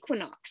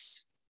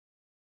equinox,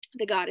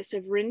 the goddess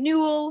of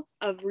renewal,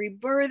 of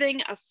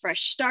rebirthing, of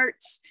fresh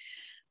starts.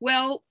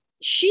 Well,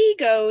 she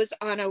goes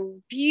on a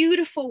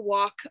beautiful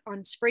walk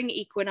on spring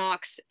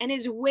equinox and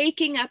is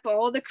waking up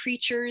all the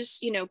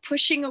creatures,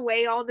 pushing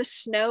away all the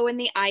snow and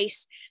the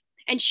ice.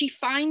 And she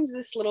finds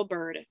this little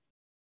bird.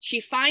 She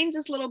finds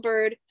this little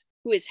bird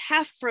who is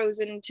half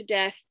frozen to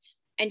death,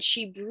 and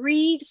she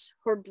breathes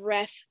her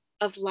breath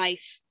of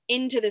life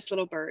into this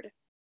little bird.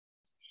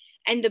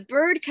 And the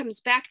bird comes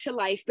back to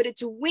life, but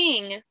its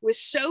wing was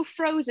so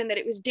frozen that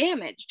it was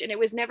damaged and it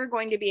was never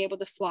going to be able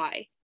to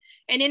fly.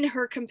 And in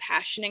her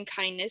compassion and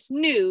kindness,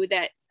 knew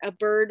that a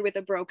bird with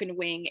a broken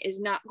wing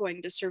is not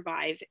going to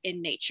survive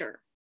in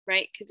nature,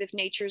 right? Because if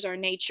nature's our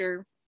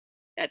nature,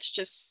 that's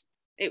just,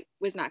 it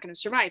was not going to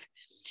survive.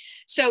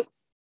 So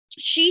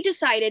she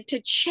decided to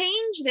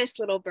change this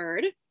little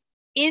bird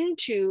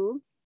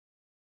into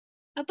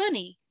a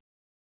bunny.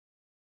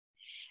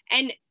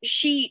 And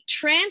she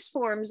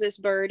transforms this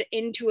bird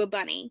into a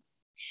bunny.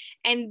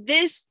 And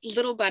this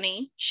little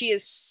bunny, she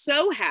is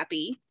so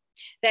happy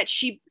that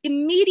she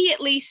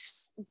immediately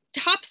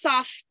hops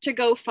off to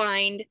go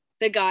find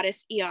the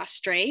goddess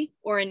Eostre,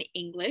 or in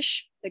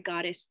English, the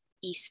goddess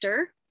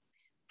Easter,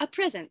 a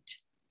present.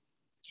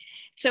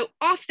 So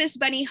off this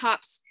bunny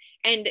hops,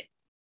 and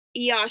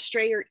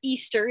Eostre or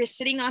Easter is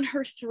sitting on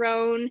her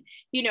throne,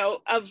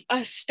 of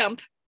a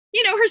stump.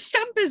 Her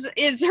stump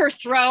is her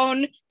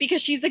throne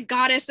because she's the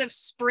goddess of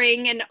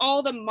spring, and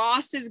all the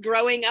moss is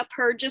growing up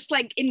her just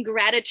like in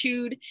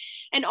gratitude,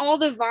 and all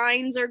the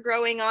vines are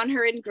growing on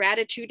her in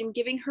gratitude and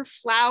giving her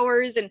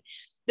flowers, and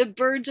the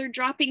birds are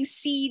dropping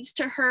seeds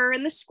to her,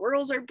 and the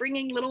squirrels are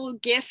bringing little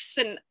gifts,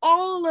 and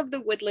all of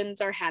the woodlands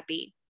are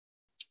happy.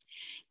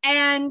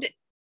 And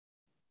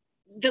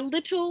the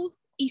little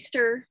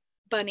Easter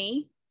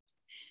bunny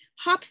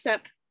hops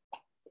up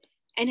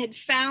and had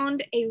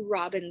found a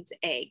robin's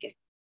egg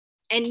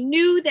and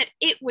knew that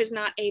it was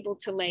not able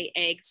to lay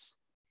eggs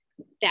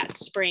that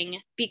spring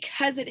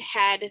because it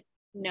had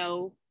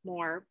no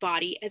more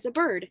body as a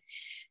bird.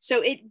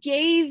 So it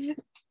gave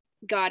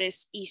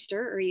goddess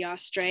Easter or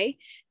Eostre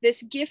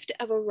this gift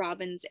of a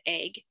robin's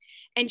egg,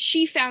 and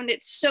she found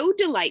it so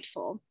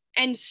delightful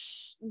and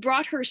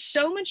brought her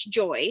so much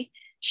joy.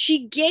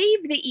 She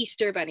gave the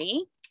Easter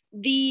bunny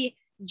the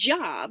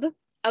job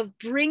of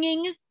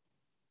bringing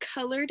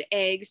colored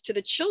eggs to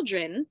the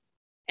children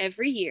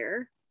every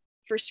year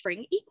for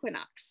spring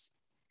equinox,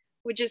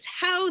 which is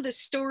how the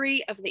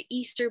story of the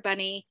Easter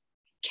bunny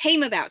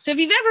came about. So if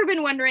you've ever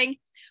been wondering,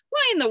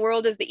 why in the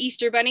world does the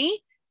Easter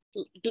bunny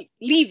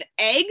leave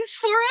eggs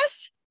for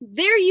us?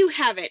 There you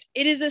have it.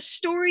 It is a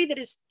story that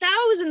is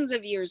thousands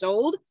of years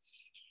old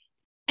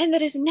and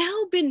that has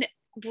now been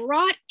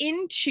brought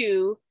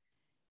into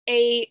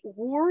a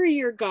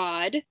warrior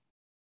god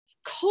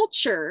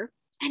culture,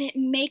 and it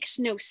makes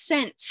no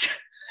sense.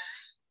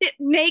 It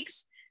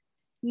makes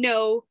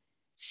no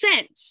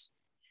sense.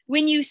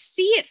 When you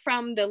see it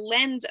from the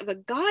lens of a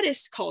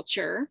goddess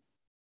culture,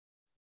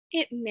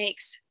 it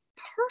makes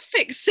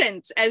perfect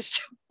sense as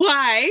to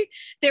why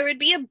there would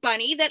be a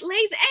bunny that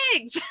lays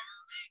eggs.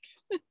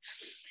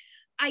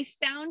 I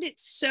found it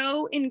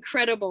so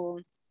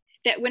incredible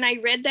that when I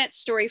read that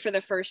story for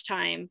the first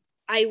time,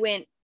 I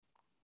went,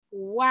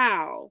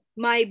 wow,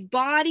 my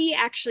body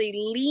actually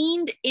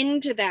leaned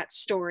into that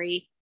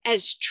story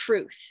as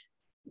truth,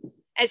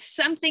 as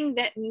something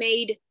that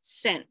made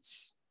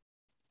sense,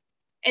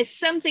 as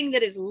something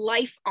that is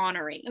life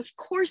honoring. Of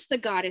course, the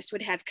goddess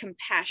would have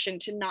compassion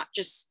to not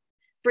just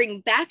bring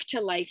back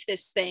to life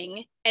this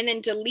thing and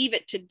then to leave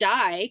it to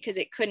die because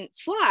it couldn't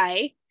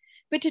fly,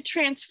 but to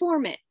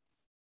transform it.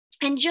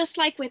 And just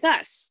like with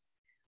us,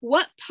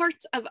 what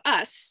parts of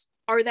us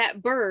are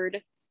that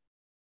bird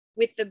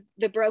with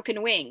the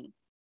broken wing?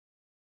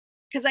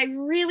 Because I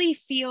really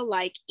feel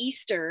like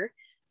Easter,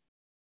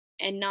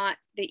 and not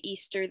the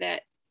Easter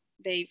that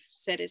they've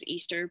said is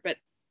Easter, but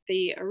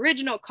the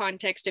original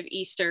context of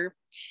Easter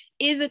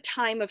is a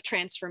time of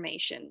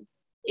transformation.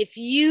 If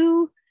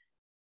you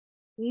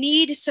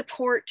need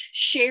support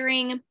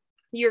sharing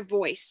your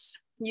voice,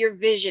 your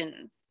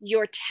vision,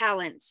 your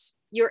talents,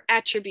 your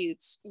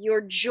attributes,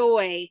 your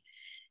joy,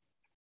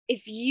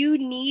 if you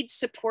need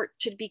support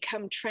to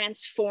become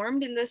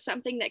transformed into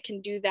something that can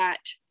do that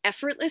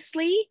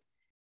effortlessly,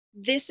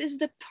 this is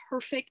the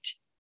perfect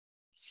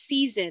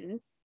season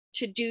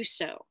to do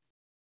so.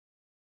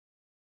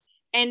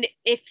 And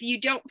if you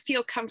don't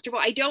feel comfortable,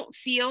 I don't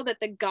feel that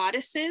the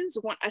goddesses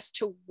want us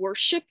to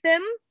worship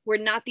them. We're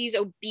not these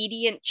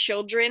obedient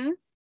children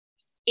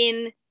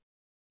in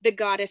the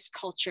goddess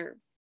culture.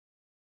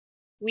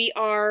 We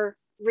are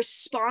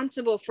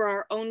responsible for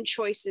our own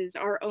choices,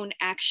 our own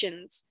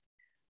actions.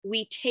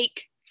 We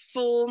take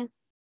full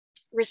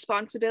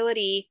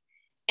responsibility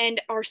and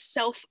are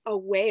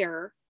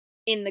self-aware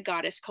in the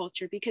goddess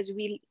culture because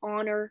we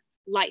honor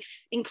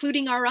life,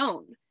 including our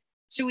own.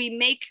 So we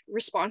make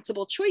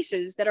responsible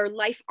choices that are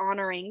life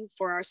honoring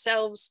for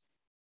ourselves,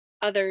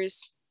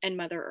 others, and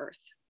Mother Earth.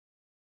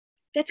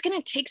 That's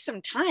going to take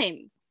some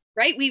time,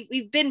 right?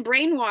 We've been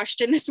brainwashed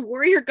in this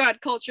warrior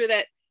god culture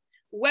that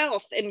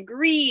wealth and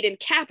greed and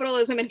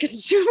capitalism and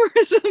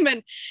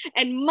consumerism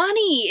and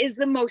money is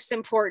the most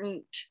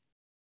important.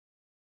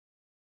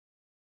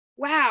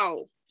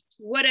 Wow,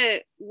 what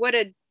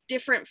a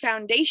different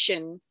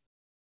foundation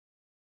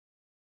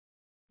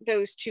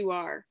those two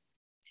are.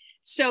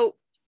 So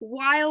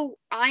while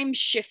I'm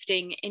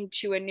shifting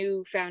into a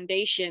new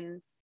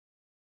foundation,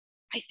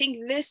 I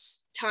think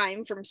this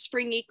time from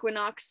spring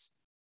equinox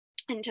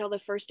until the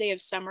first day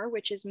of summer,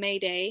 which is May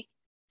Day,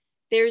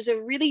 there's a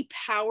really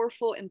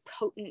powerful and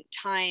potent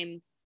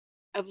time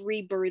of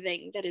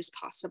rebirthing that is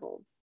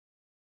possible.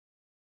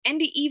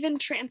 And even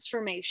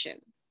transformation,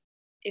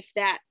 if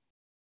that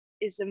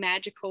is a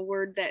magical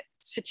word that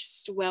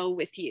sits well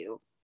with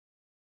you.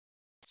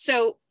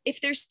 So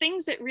if there's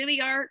things that really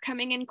are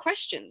coming in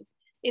question,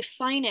 if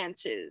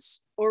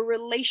finances or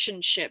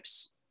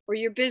relationships or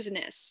your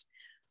business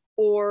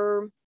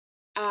or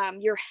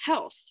your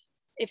health,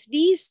 if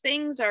these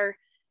things are,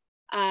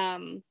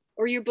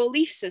 or your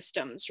belief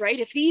systems, right?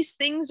 If these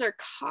things are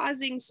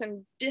causing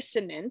some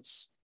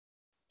dissonance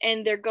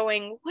and they're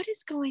going, what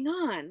is going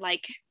on?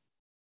 Like,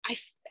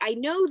 I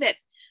know that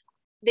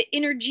the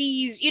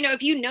energies,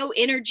 if you know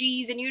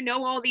energies and you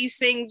know all these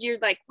things, you're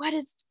like,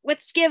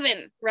 what's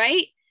given,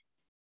 right?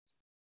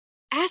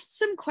 Ask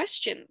some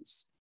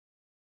questions.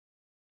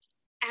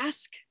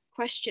 Ask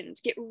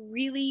questions. Get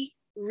really,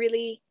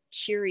 really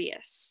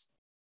curious.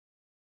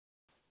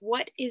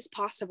 What is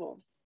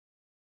possible?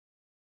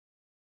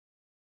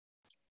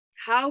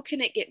 How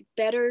can it get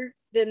better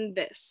than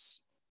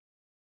this?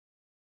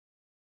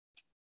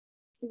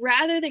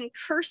 Rather than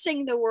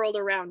cursing the world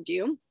around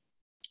you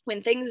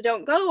when things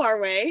don't go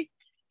our way,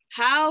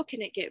 how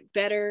can it get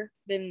better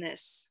than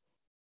this?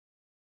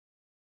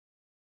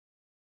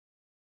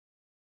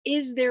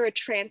 Is there a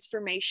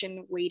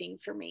transformation waiting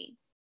for me?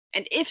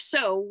 And if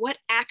so, what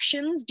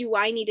actions do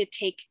I need to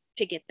take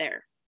to get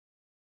there?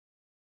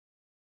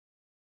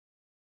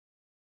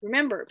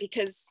 Remember,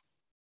 because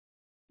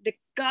the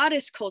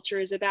goddess culture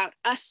is about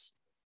us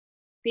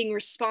being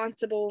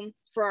responsible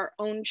for our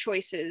own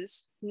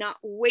choices, not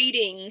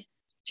waiting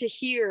to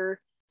hear,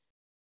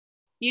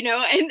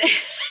 and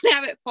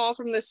have it fall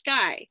from the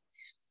sky.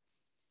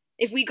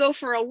 If we go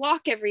for a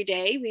walk every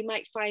day, we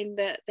might find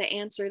the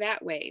answer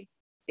that way.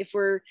 If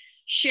we're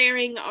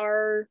sharing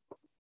our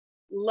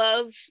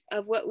love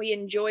of what we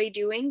enjoy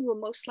doing, we'll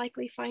most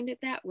likely find it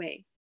that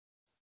way.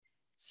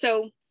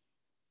 So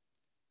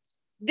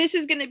this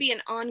is going to be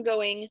an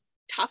ongoing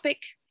topic,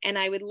 and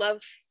I would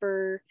love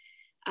to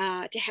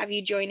have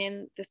you join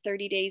in the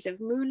 30 days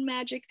of moon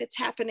magic that's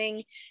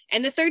happening.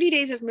 And the 30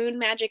 days of moon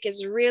magic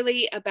is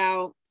really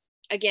about,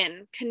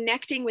 again,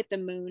 connecting with the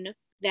moon,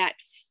 that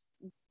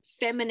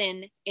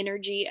feminine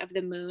energy of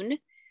the moon,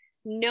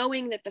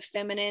 knowing that the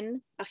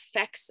feminine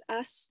affects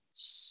us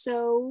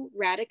so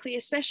radically,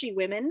 especially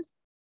women.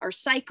 Our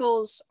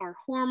cycles, our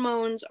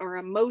hormones, our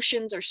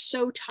emotions are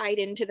so tied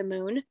into the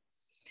moon.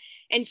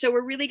 And so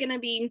we're really going to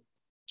be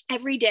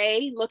every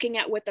day looking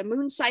at what the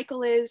moon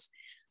cycle is,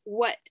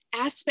 what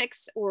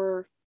aspects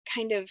or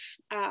kind of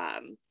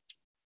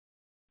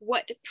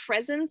what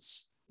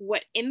presence,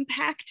 what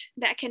impact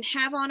that can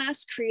have on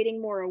us,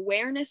 creating more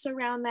awareness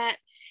around that.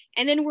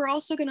 And then we're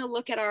also going to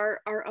look at our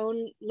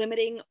own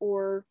limiting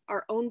or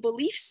our own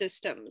belief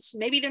systems.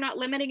 Maybe they're not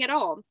limiting at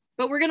all,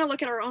 but we're going to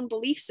look at our own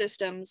belief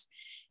systems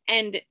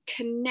and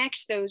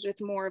connect those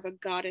with more of a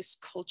goddess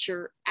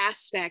culture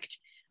aspect,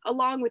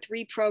 along with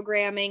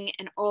reprogramming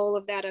and all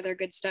of that other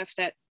good stuff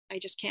that I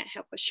just can't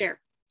help but share.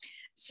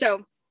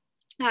 So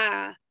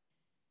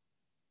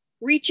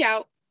reach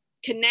out,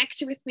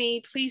 connect with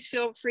me. Please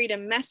feel free to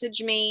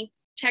message me,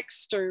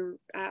 text, or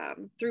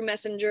through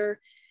Messenger,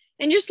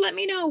 and just let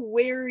me know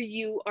where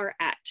you are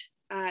at.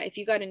 If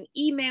you got an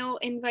email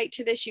invite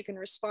to this, you can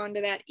respond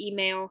to that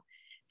email.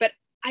 But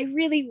I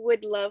really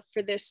would love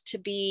for this to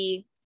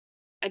be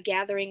a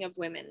gathering of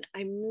women.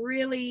 I'm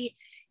really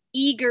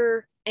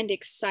eager and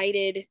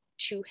excited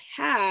to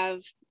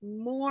have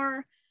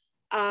more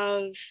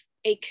of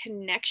a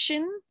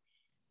connection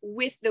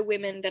with the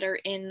women that are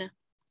in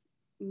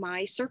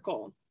my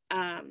circle.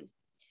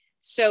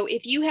 So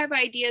if you have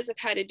ideas of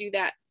how to do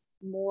that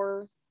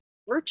more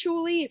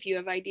virtually, if you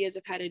have ideas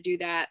of how to do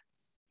that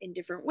in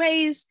different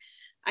ways,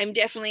 I'm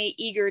definitely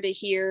eager to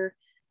hear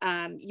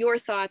your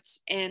thoughts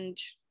and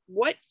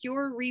what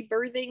you're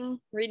rebirthing,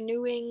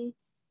 renewing,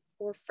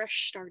 or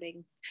fresh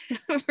starting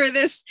for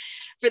this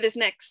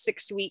next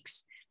 6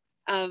 weeks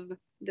of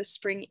the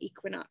spring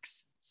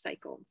equinox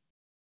cycle.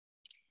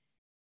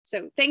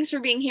 So thanks for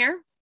being here.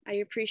 I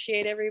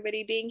appreciate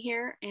everybody being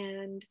here,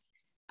 and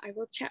I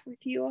will chat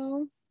with you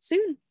all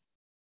soon.